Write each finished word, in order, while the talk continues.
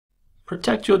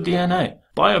Protect your DNA.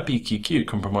 BioPQQ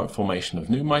can promote formation of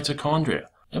new mitochondria.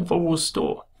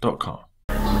 Infowarsstore.com.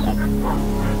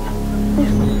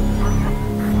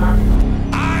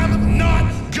 I'm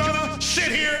not gonna sit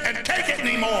here and take it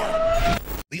anymore.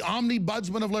 The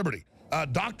omnibudsman of liberty.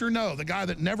 Dr. No, the guy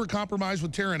that never compromised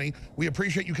with tyranny. We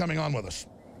appreciate you coming on with us.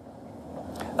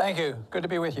 Thank you. Good to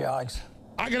be with you, Alex.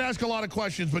 I could ask a lot of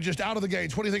questions, but just out of the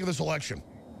gates, what do you think of this election?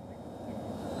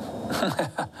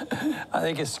 I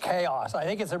think it's chaos. I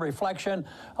think it's a reflection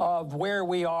of where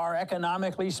we are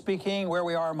economically speaking, where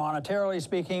we are monetarily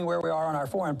speaking, where we are on our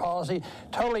foreign policy.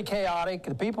 Totally chaotic.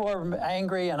 The people are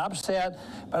angry and upset,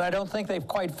 but I don't think they've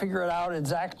quite figured out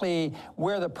exactly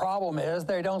where the problem is.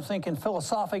 They don't think in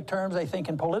philosophic terms. They think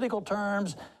in political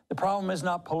terms. The problem is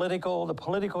not political. The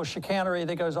political chicanery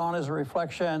that goes on is a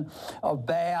reflection of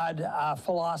bad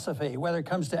philosophy, whether it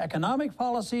comes to economic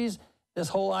policies. This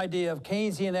whole idea of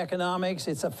Keynesian economics,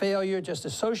 it's a failure, just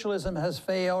as socialism has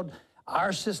failed.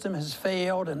 Our system has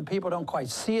failed, and people don't quite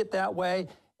see it that way.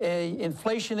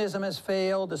 Inflationism has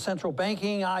failed. The central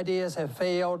banking ideas have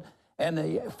failed, and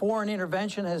the foreign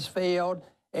intervention has failed.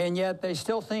 And yet they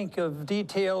still think of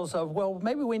details of, well,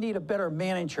 maybe we need a better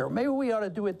manager. Maybe we ought to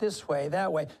do it this way,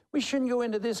 that way. We shouldn't go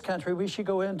into this country. We should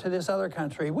go into this other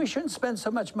country. We shouldn't spend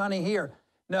so much money here.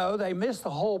 No, they miss the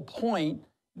whole point.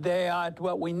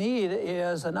 What we need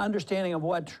is an understanding of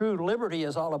what true liberty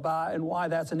is all about and why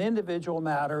that's an individual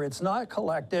matter. It's not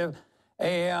collective.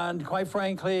 And quite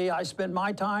frankly, I spend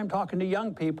my time talking to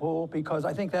young people because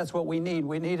I think that's what we need.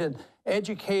 We need an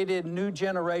educated new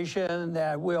generation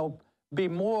that will be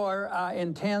more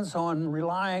intense on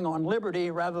relying on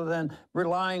liberty rather than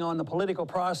relying on the political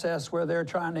process where they're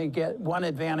trying to get one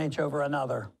advantage over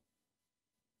another.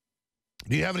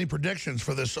 Do you have any predictions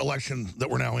for this election that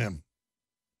we're now in?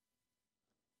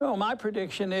 Well, my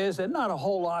prediction is that not a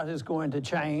whole lot is going to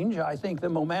change. I think the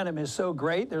momentum is so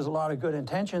great. There's a lot of good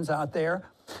intentions out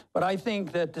there. But I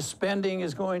think that the spending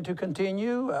is going to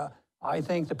continue. I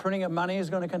think the printing of money is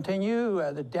going to continue.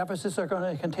 The deficits are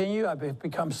going to continue. I've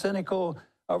become cynical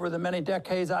over the many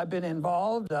decades I've been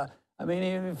involved. I mean,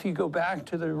 if you go back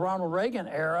to the Ronald Reagan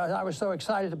era, I was so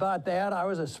excited about that. I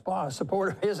was a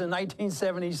supporter of his in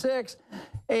 1976.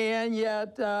 And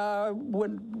yet,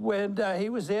 when he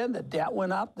was in, the debt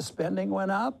went up, the spending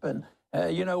went up. And,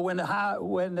 you know, when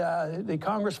the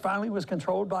Congress finally was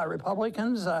controlled by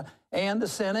Republicans and the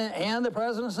Senate and the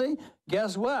presidency,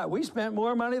 guess what? We spent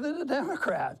more money than the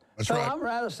Democrats. That's so right. I'm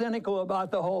rather cynical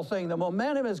about the whole thing. The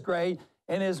momentum is great.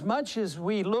 And as much as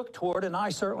we look toward, and I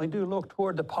certainly do look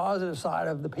toward the positive side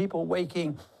of the people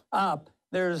waking up,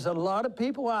 there's a lot of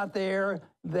people out there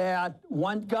that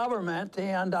want government.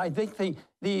 And I think the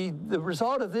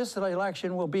result of this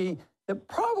election will be that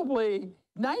probably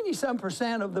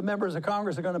 90-some% of the members of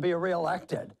Congress are going to be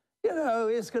reelected. You know,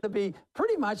 it's going to be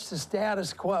pretty much the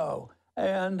status quo.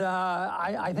 And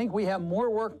I think we have more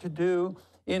work to do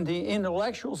in the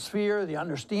intellectual sphere, the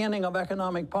understanding of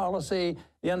economic policy,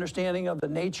 the understanding of the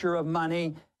nature of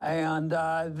money, and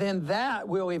then that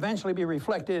will eventually be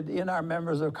reflected in our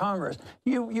members of Congress.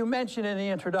 You mentioned in the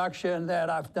introduction that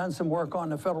I've done some work on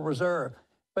the Federal Reserve,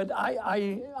 but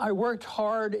I worked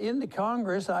hard in the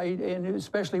Congress, and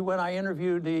especially when I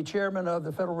interviewed the chairman of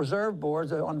the Federal Reserve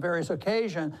boards on various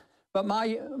occasions. But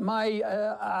my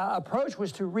approach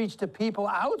was to reach the people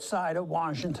outside of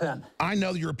Washington. I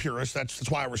know that you're a purist.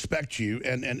 That's why I respect you,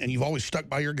 and you've always stuck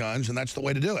by your guns, and that's the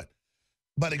way to do it.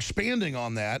 But expanding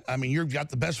on that, I mean, you've got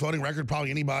the best voting record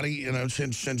probably anybody, you know,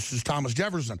 since Thomas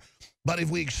Jefferson. But if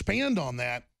we expand on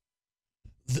that,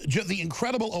 the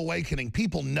incredible awakening,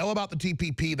 people know about the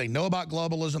TPP, they know about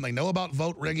globalism, they know about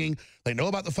vote rigging, they know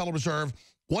about the Federal Reserve.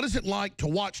 What is it like to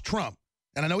watch Trump?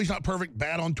 And I know he's not perfect,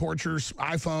 bad on tortures,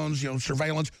 iPhones, you know,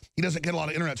 surveillance. He doesn't get a lot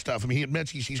of internet stuff. I mean, he admits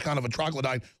he's kind of a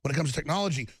troglodyte when it comes to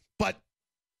technology. But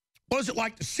what is it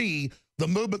like to see the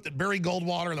movement that Barry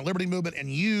Goldwater and the Liberty Movement and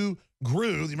you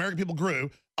grew, the American people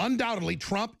grew? Undoubtedly,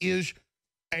 Trump is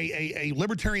a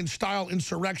libertarian-style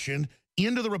insurrection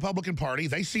into the Republican Party.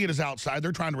 They see it as outside.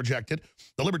 They're trying to reject it.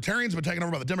 The Libertarians have been taken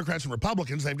over by the Democrats and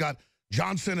Republicans. They've got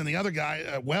Johnson and the other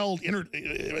guy,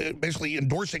 basically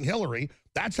endorsing Hillary.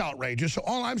 That's outrageous. So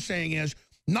all I'm saying is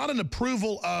not an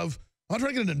approval of, I'm not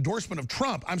trying to get an endorsement of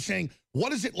Trump. I'm saying,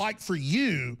 what is it like for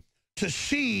you to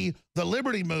see the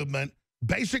Liberty Movement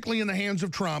basically in the hands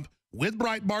of Trump with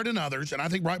Breitbart and others, and I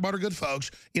think Breitbart are good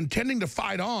folks, intending to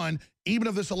fight on even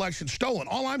if this election's stolen?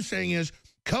 All I'm saying is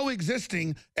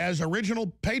coexisting as original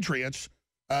patriots,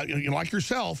 like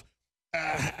yourself.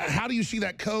 How do you see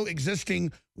that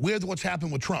coexisting with what's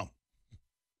happened with Trump?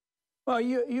 Well,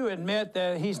 you admit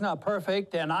that he's not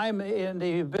perfect, and I'm in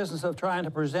the business of trying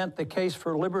to present the case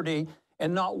for liberty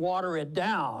and not water it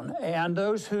down. And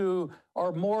those who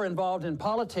are more involved in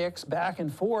politics back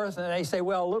and forth, and they say,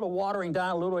 well, a little watering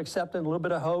down, a little acceptance, a little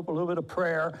bit of hope, a little bit of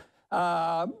prayer.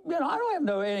 I don't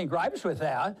have any gripes with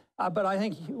that, but I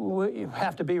think we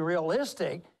have to be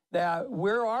realistic that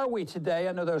where are we today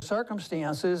under those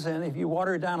circumstances, and if you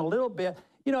water it down a little bit,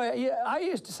 I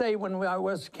used to say when I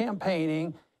was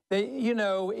campaigning that,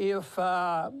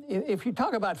 if you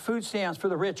talk about food stamps for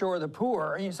the rich or the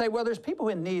poor, and you say, well, there's people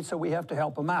in need, so we have to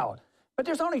help them out. But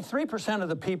there's only 3% of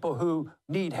the people who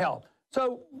need help.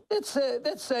 So let's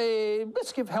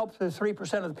give help to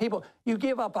 3% of the people. You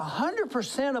give up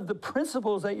 100% of the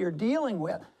principles that you're dealing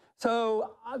with.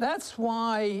 So that's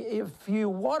why if you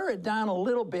water it down a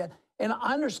little bit, and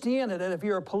understand that if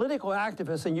you're a political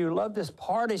activist and you love this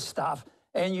party stuff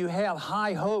and you have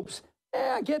high hopes,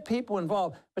 get people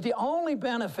involved. But the only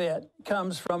benefit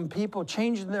comes from people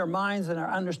changing their minds and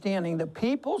their understanding that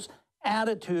people's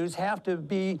attitudes have to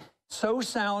be so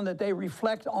sound that they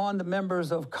reflect on the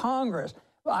members of Congress.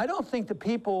 I don't think the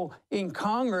people in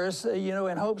Congress,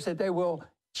 in hopes that they will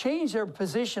change their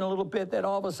position a little bit, that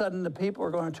all of a sudden the people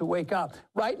are going to wake up.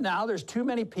 Right now, there's too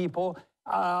many people.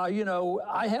 I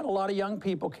had a lot of young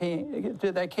people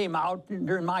that came out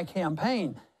during my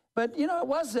campaign. But, I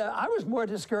was more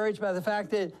discouraged by the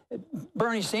fact that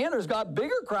Bernie Sanders got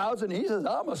bigger crowds, and he says,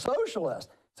 I'm a socialist.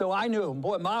 So I knew,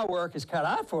 boy, my work is cut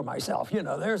out for myself.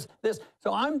 There's this.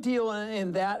 So I'm dealing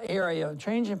in that area of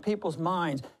changing people's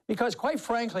minds because, quite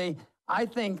frankly, I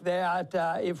think that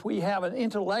if we have an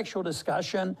intellectual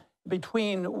discussion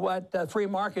between what free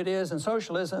market is and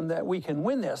socialism, that we can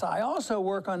win this. I also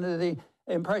work under the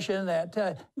impression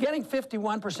that getting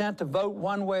 51% to vote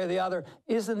one way or the other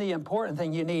isn't the important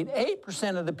thing. You need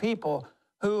 8% of the people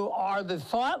who are the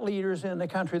thought leaders in the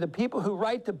country, the people who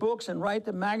write the books and write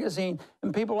the magazine,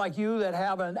 and people like you that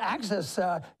have an access,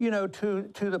 to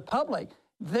the public.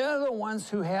 They're the ones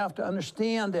who have to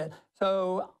understand it.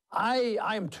 So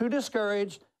I'm too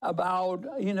discouraged about,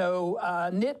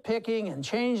 nitpicking and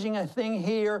changing a thing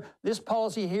here, this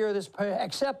policy here,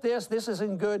 accept this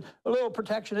isn't good. A little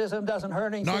protectionism doesn't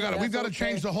hurt anything. No, I got it. We've got to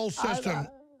change the whole system.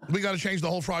 We got to change the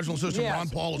whole fraudulent system. Yes, Ron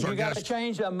Paul is our guest. You got to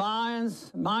change the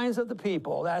minds of the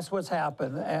people. That's what's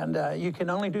happened. And you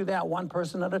can only do that one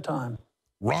person at a time.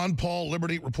 Ron Paul,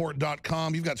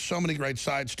 LibertyReport.com. You've got so many great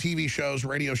sites, TV shows,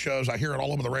 radio shows. I hear it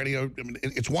all over the radio. I mean,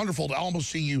 it's wonderful to almost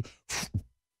see you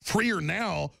freer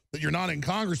now that you're not in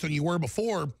Congress than you were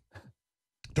before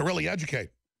to really educate.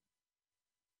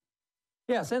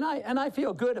 Yes, and I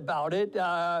feel good about it.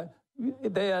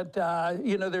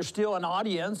 There's still an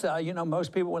audience.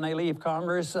 Most people, when they leave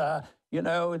Congress,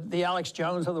 the Alex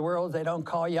Jones of the world, they don't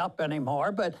call you up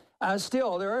anymore. But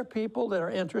still, there are people that are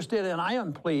interested, and I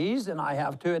am pleased, and I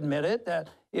have to admit it, that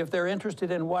if they're interested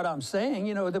in what I'm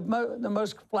saying, the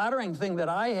most flattering thing that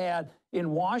I had in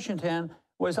Washington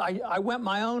was I went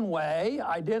my own way.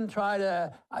 I didn't try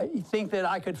to think that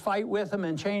I could fight with them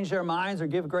and change their minds or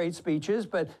give great speeches,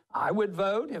 but I would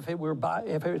vote if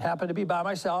it happened to be by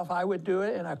myself. I would do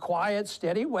it in a quiet,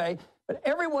 steady way. But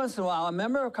every once in a while, a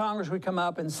member of Congress would come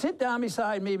up and sit down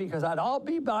beside me because I'd all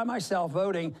be by myself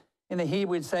voting, and he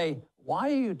would say, "Why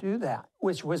do you do that?"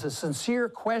 Which was a sincere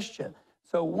question.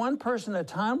 So one person at a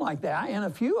time like that, and a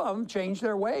few of them change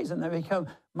their ways, and they become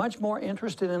much more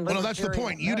interested in libertarian. Well, that's the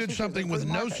point. You did something with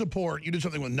no support. You did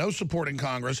something with no support in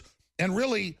Congress, and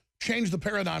really changed the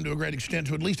paradigm to a great extent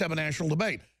to at least have a national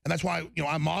debate. And that's why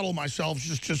I model myself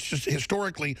just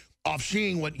historically off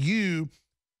seeing what you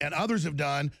and others have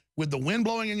done with the wind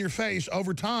blowing in your face.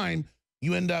 Over time,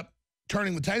 you end up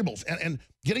turning the tables. And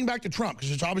getting back to Trump,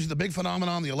 because it's obviously the big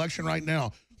phenomenon, the election right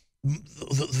now.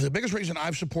 The biggest reason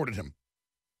I've supported him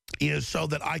is so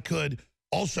that I could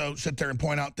also sit there and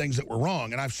point out things that were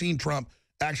wrong. And I've seen Trump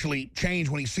actually change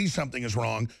when he sees something is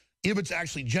wrong, if it's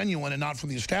actually genuine and not from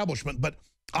the establishment. But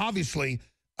obviously,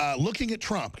 looking at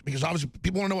Trump, because obviously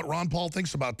people want to know what Ron Paul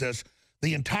thinks about this,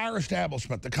 the entire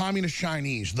establishment, the communist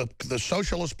Chinese, the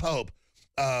socialist Pope,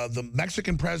 the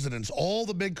Mexican presidents, all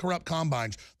the big corrupt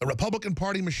combines, the Republican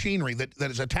Party machinery that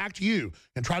has attacked you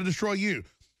and tried to destroy you.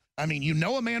 I mean, you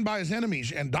know a man by his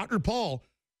enemies. And Dr. Paul,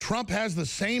 Trump has the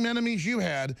same enemies you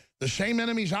had, the same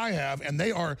enemies I have, and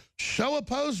they are so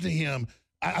opposed to him.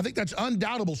 I think that's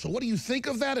undoubtable. So what do you think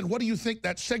of that, and what do you think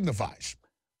that signifies?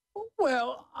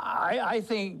 Well, I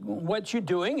think what you're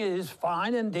doing is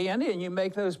fine and dandy, and you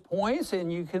make those points,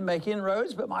 and you can make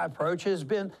inroads, but my approach has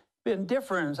been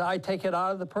different. I take it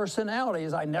out of the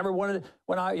personalities. I never wanted,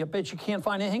 I bet you can't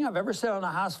find anything I've ever said on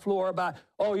a House floor about,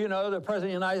 the President of the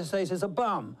United States is a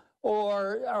bum.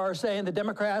 Or saying the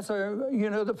Democrats are,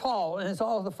 the fault, and it's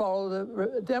all the fault of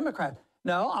the Democrats.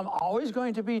 No, I'm always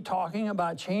going to be talking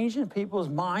about changing people's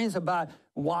minds about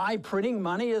why printing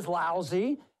money is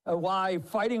lousy, why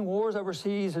fighting wars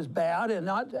overseas is bad, and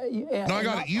not. No, I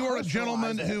got it. You are a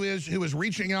gentleman who is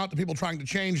reaching out to people trying to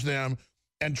change them,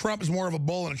 and Trump is more of a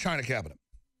bull in a china cabinet.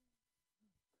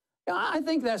 I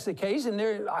think that's the case, and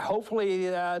there hopefully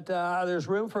that there's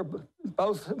room for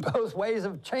both ways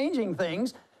of changing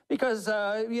things. Because,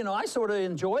 you know, I sort of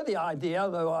enjoy the idea,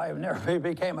 though I never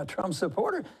became a Trump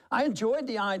supporter, I enjoyed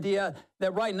the idea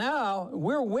that right now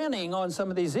we're winning on some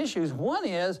of these issues. One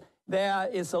is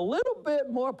that it's a little bit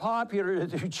more popular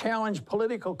to challenge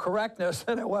political correctness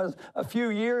than it was a few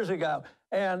years ago.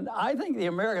 And I think the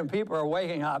American people are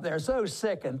waking up. They're so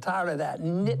sick and tired of that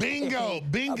bingo.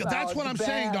 That's what I'm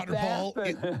saying, Dr. Paul,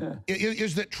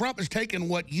 is that Trump has taken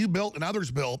what you built and others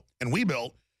built and we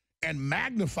built and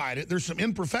magnified it. There's some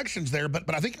imperfections there,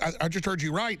 but I think I just heard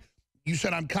you right. You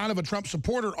said I'm kind of a Trump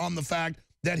supporter on the fact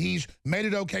that he's made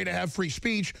it okay to have free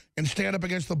speech and stand up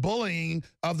against the bullying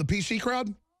of the PC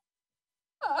crowd?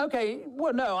 Okay,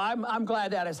 well, no, I'm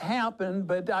glad that has happened,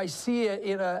 but I see it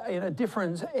in a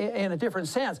different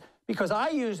sense because I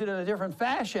use it in a different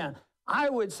fashion. I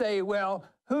would say, well,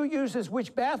 who uses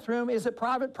which bathroom is a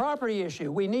private property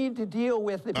issue. We need to deal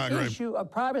with the issue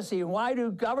of privacy. Why do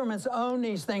governments own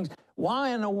these things?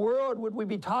 Why in the world would we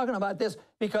be talking about this?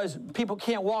 Because people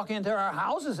can't walk into our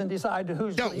houses and decide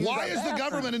who's going to use why is the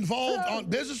government involved?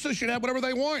 Businesses should have whatever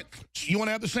they want. You want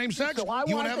to have the same sex? So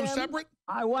you want to have them separate?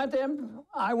 I want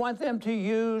them to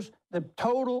use the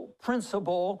total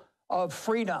principle of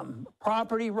freedom,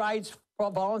 property rights,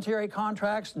 voluntary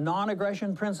contracts,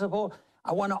 non-aggression principle.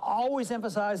 I want to always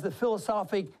emphasize the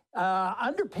philosophic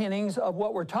underpinnings of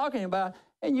what we're talking about.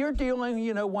 And you're dealing,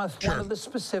 you know, with one of the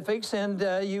specifics,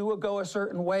 and you will go a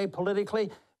certain way politically.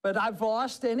 But I've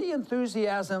lost any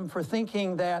enthusiasm for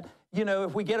thinking that, you know,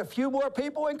 if we get a few more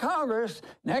people in Congress,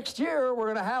 next year we're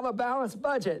going to have a balanced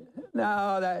budget.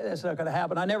 No, that's not going to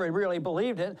happen. I never really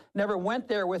believed it. Never went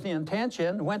there with the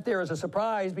intention. Went there as a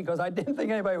surprise because I didn't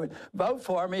think anybody would vote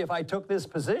for me if I took this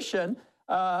position.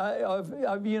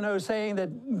 You know, saying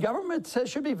that government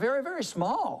should be very, very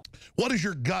small. What is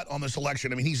your gut on this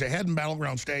election? I mean, he's ahead in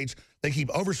battleground states. They keep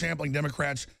oversampling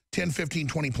Democrats 10, 15,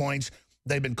 20 points.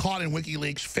 They've been caught in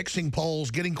WikiLeaks, fixing polls,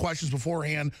 getting questions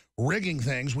beforehand, rigging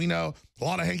things. We know a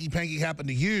lot of hanky-panky happened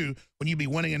to you when you'd be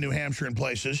winning in New Hampshire and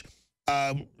places.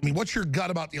 I mean, what's your gut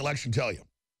about the election tell you?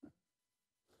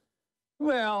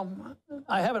 Well,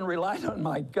 I haven't relied on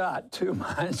my gut too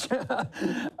much.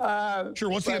 Sure,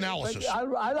 what's the analysis?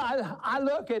 I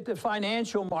look at the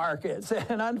financial markets,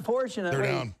 and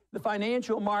unfortunately, the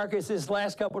financial markets this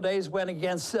last couple of days went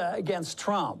against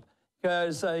Trump.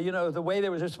 Because, you know, the way they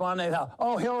was responding, they thought,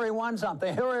 oh, Hillary won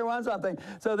something, Hillary won something.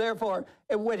 So therefore,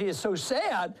 what is so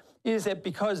sad is that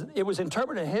because it was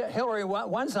interpreted Hillary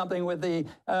won something with the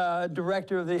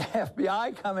director of the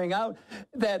FBI coming out,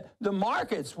 that the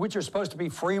markets, which are supposed to be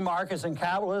free markets and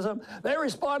capitalism, they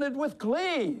responded with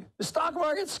glee. The stock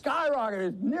market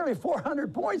skyrocketed nearly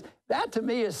 400 points. That, to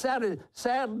me, is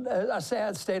a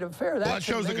sad state of affairs. Well, that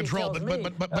shows the control,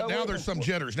 but now there's some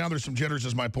jitters. Now there's some jitters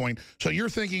is my point. So you're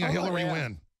thinking a Hillary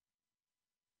win?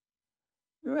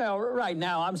 Well, right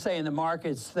now I'm saying the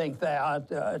markets think that.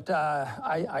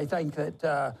 I think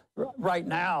that right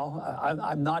now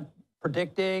I'm not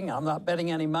predicting. I'm not betting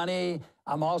any money.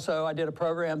 I did a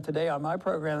program today on my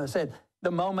program that said the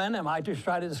momentum. I just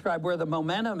try to describe where the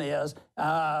momentum is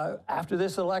after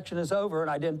this election is over,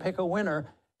 and I didn't pick a winner.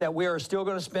 That we are still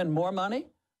going to spend more money.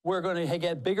 We're going to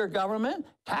get bigger government.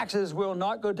 Taxes will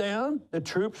not go down. The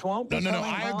troops won't be coming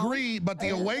I home. agree, but the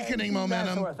awakening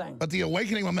momentum, sort of but the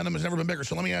awakening momentum has never been bigger.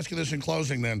 So let me ask you this in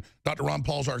closing then. Dr. Ron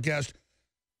Paul's our guest.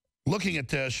 Looking at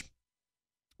this,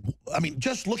 I mean,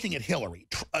 just looking at Hillary,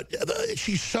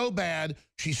 she's so bad.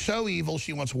 She's so evil.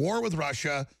 She wants war with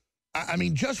Russia. I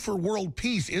mean, just for world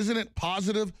peace, isn't it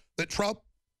positive that Trump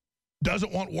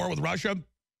doesn't want war with Russia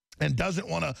and doesn't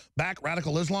want to back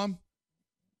radical Islam?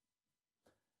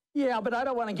 Yeah, but I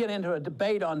don't want to get into a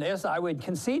debate on this. I would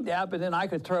concede that, but then I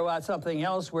could throw out something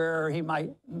else where he might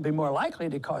be more likely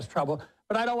to cause trouble.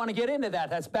 But I don't want to get into that.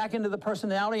 That's back into the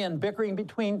personality and bickering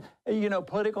between, you know,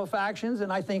 political factions,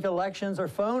 and I think elections are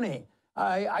phony.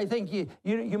 I think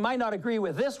you might not agree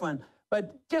with this one,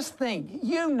 but just think,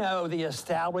 you know, the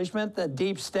establishment, the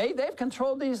deep state, they've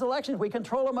controlled these elections. We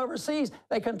control them overseas.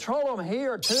 They control them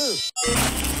here, too.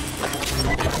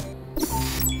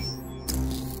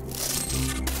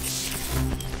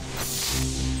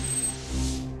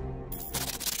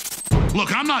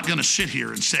 Look, I'm not going to sit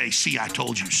here and say, see, I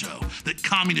told you so, that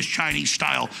communist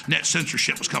Chinese-style net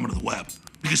censorship was coming to the web,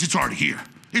 because it's already here.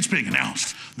 It's being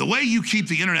announced. The way you keep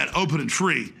the internet open and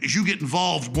free is you get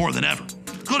involved more than ever.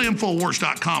 Go to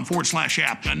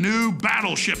Infowars.com/app. A new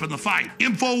battleship in the fight.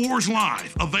 Infowars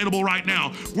Live. Available right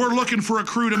now. We're looking for a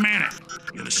crew to man it.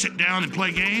 You gonna sit down and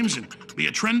play games and be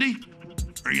a trendy?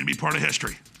 Or are you gonna be part of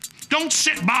history? Don't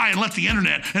sit by and let the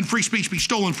internet and free speech be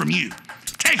stolen from you.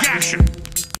 Take action.